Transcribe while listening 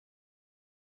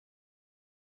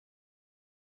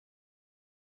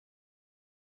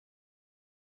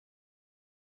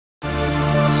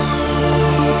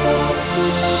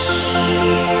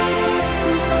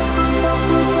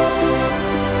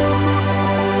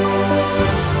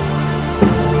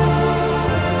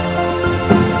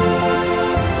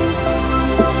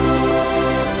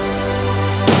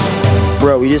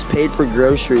we just paid for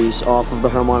groceries off of the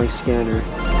harmonic scanner.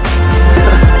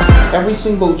 Every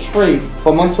single trade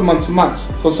for months and months and months.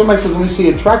 So somebody says, let me see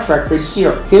your track record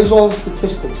here. Here's all the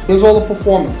statistics. Here's all the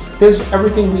performance. Here's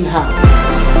everything we have.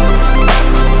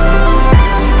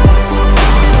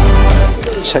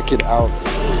 Check it out.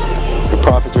 The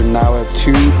profits are now at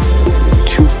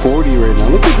 240 right now.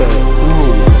 Look at that.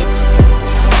 Ooh.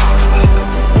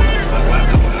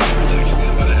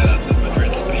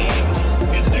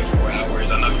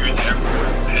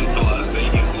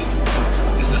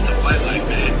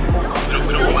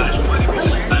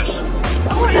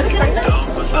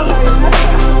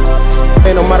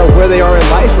 Hey, no matter where they are in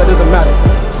life, that doesn't matter.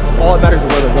 All that matters is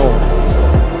where they're going.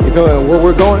 You feel me? Where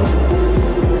we're going,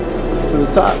 it's to the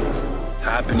top.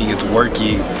 Happening, it's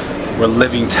working. We're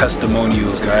living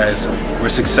testimonials, guys. We're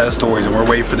success stories, and we're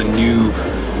waiting for the new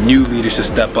leaders to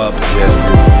step up. $40.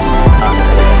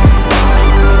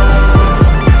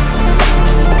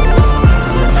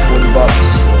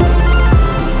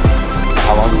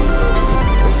 How long do you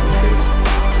play some trades?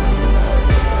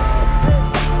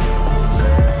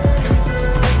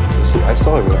 I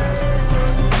saw it, bro.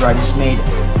 Bro, I just made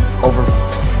over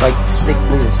like six.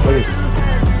 Look at this. Look at this.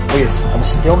 Look at this. I'm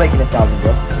still making 1,000,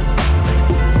 bro. Look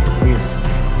at this.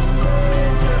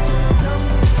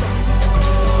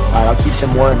 Alright, I'll keep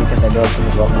some more because I know it's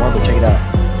gonna go up more, but check it out.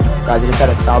 Guys, I just had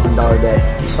a $1,000 day.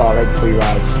 You saw it right before your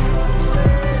eyes.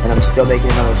 And I'm still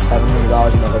making another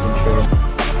 $700 in my open trade.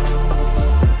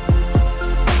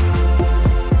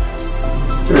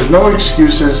 There's no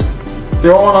excuses. They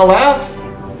all want to laugh.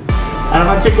 And I'm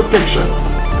going to take a picture.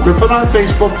 We're going to put it on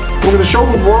Facebook. We're going to show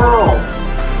the world.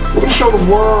 We're going to show the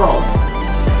world.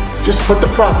 Just put the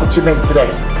profits you made today.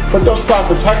 Put those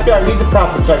profits. Hector, I need the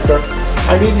profits, Hector.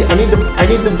 I need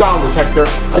the dollars, Hector.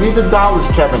 I need the dollars,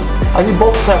 Kevin. I need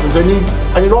both Kevins.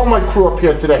 I need all my crew up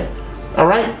here today. All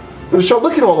right? We're going to show,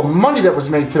 look at all the money that was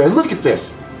made today. Look at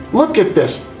this. Look at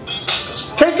this.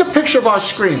 Take a picture of our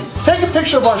screen. Take a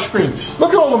picture of our screen.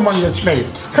 Look at all the money that's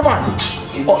made. Come on.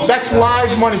 Oh, that's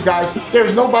live money, guys.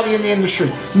 There's nobody in the industry.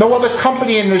 No other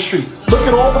company in the industry. Look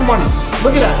at all the money.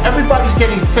 Look at that. Everybody's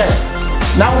getting fed.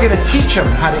 Now we're going to teach them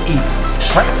how to eat.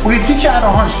 Right? We're going to teach you how to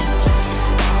hunt.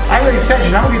 I already fed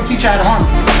you. Now we're going to teach you how to hunt.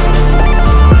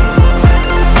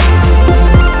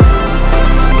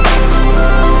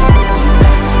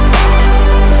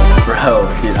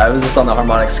 Dude, I was just on the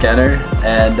harmonic scanner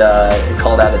and it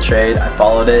called out a trade. I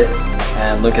followed it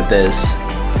and look at this.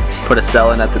 Put a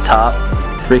sell in at the top,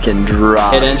 freaking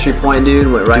drop. Hit entry point, dude,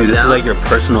 went right down. Dude, this is like your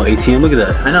personal ATM. Look at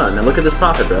that. I know, and then look at this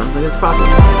profit, bro. Look at this profit.